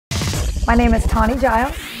My name is Tawny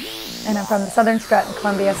Giles, and I'm from the Southern Strutt in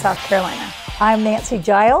Columbia, South Carolina. I'm Nancy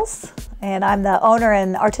Giles, and I'm the owner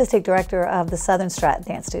and artistic director of the Southern Strutt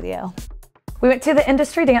Dance Studio. We went to the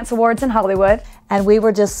Industry Dance Awards in Hollywood. And we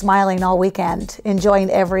were just smiling all weekend, enjoying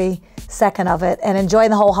every second of it, and enjoying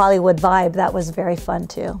the whole Hollywood vibe. That was very fun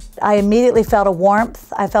too. I immediately felt a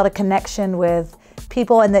warmth. I felt a connection with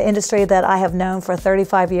people in the industry that I have known for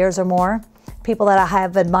 35 years or more, people that I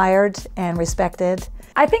have admired and respected.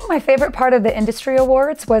 I think my favorite part of the Industry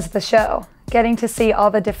Awards was the show. Getting to see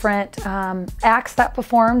all the different acts that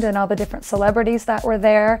performed and all the different celebrities that were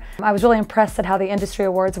there. I was really impressed at how the Industry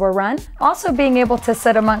Awards were run. Also being able to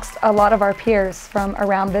sit amongst a lot of our peers from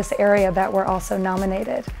around this area that were also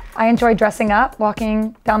nominated. I enjoyed dressing up,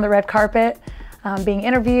 walking down the red carpet, being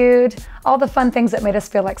interviewed, all the fun things that made us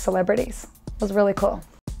feel like celebrities. It was really cool.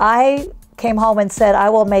 I came home and said I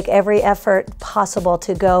will make every effort possible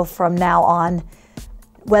to go from now on.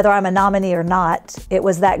 Whether I'm a nominee or not, it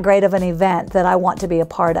was that great of an event that I want to be a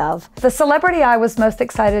part of. The celebrity I was most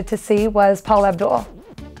excited to see was Paula Abdul.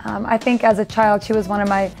 I think as a child she was one of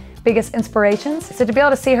my biggest inspirations. So to be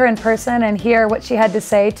able to see her in person and hear what she had to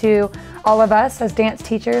say to all of us as dance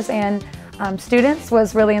teachers and students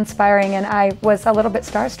was really inspiring, and I was a little bit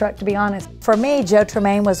starstruck, to be honest. For me, Joe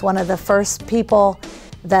Tremaine was one of the first people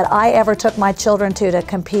that I ever took my children to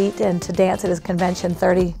compete and to dance at his convention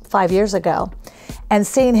 35 years ago. And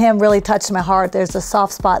seeing him really touched my heart. There's a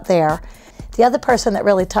soft spot there. The other person that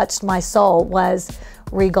really touched my soul was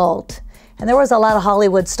Ree Gold. And there was a lot of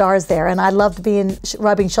Hollywood stars there, and I loved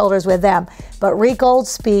rubbing shoulders with them. But Ree Gold's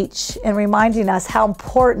speech and reminding us how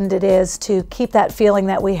important it is to keep that feeling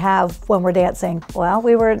that we have when we're dancing. Well,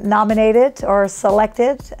 we were nominated or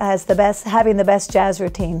selected as having the best jazz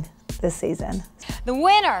routine this season. The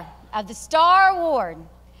winner of the Star Award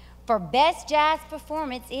for Best Jazz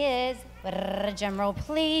Performance is, drum roll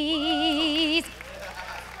please.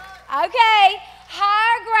 Okay,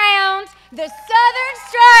 Higher Ground, the Southern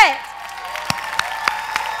Strutt.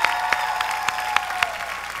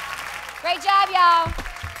 Great job, y'all.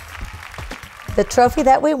 The trophy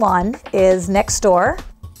that we won is next door,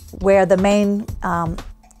 where the main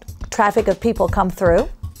traffic of people come through,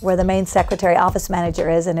 where the main secretary office manager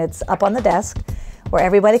is, and it's up on the desk where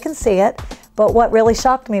everybody can see it. But what really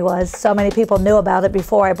shocked me was so many people knew about it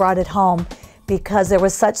before I brought it home, because there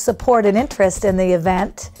was such support and interest in the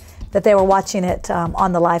event that they were watching it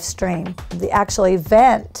on the live stream. The actual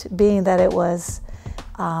event, being that it was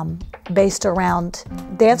based around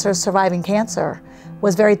dancers surviving cancer,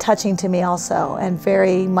 was very touching to me also, and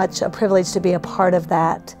very much a privilege to be a part of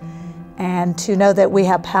that and to know that we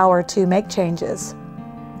have power to make changes.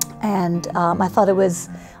 And I thought it was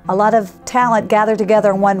a lot of talent gathered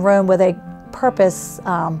together in one room with a purpose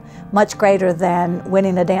much greater than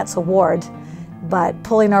winning a dance award, but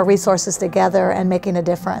pulling our resources together and making a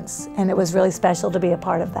difference. And it was really special to be a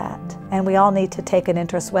part of that. And we all need to take an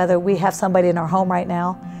interest, whether we have somebody in our home right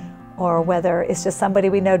now or whether it's just somebody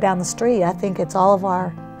we know down the street. I think it's all of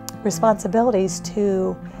our responsibilities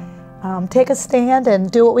to take a stand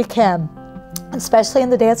and do what we can, especially in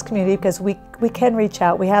the dance community, because we can reach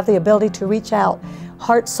out. We have the ability to reach out,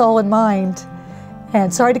 heart, soul, and mind.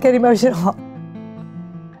 And sorry to get emotional,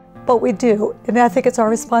 but we do. And I think it's our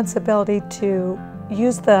responsibility to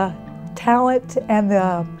use the talent and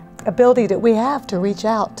the ability that we have to reach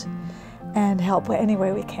out and help any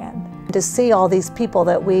way we can. To see all these people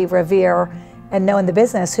that we revere and know in the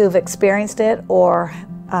business who've experienced it or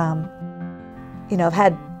you know, have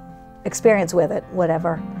had experience with it,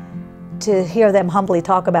 whatever, to hear them humbly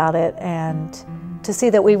talk about it and to see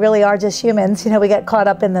that we really are just humans. You know, we get caught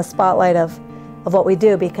up in the spotlight of what we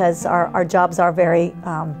do because our jobs are very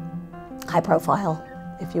high profile,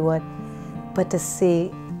 if you would. But to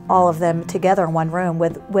see all of them together in one room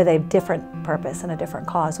with a different purpose and a different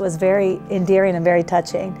cause was very endearing and very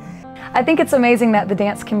touching. I think it's amazing that the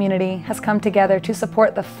dance community has come together to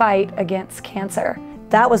support the fight against cancer.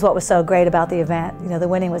 That was what was so great about the event. You know, the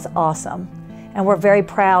winning was awesome. And we're very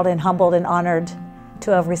proud and humbled and honored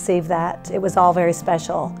to have received that. It was all very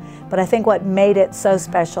special. But I think what made it so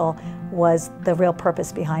special was the real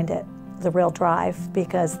purpose behind it, the real drive,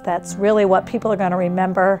 because that's really what people are going to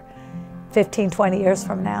remember 15, 20 years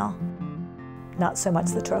from now, not so much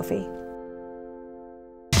the trophy.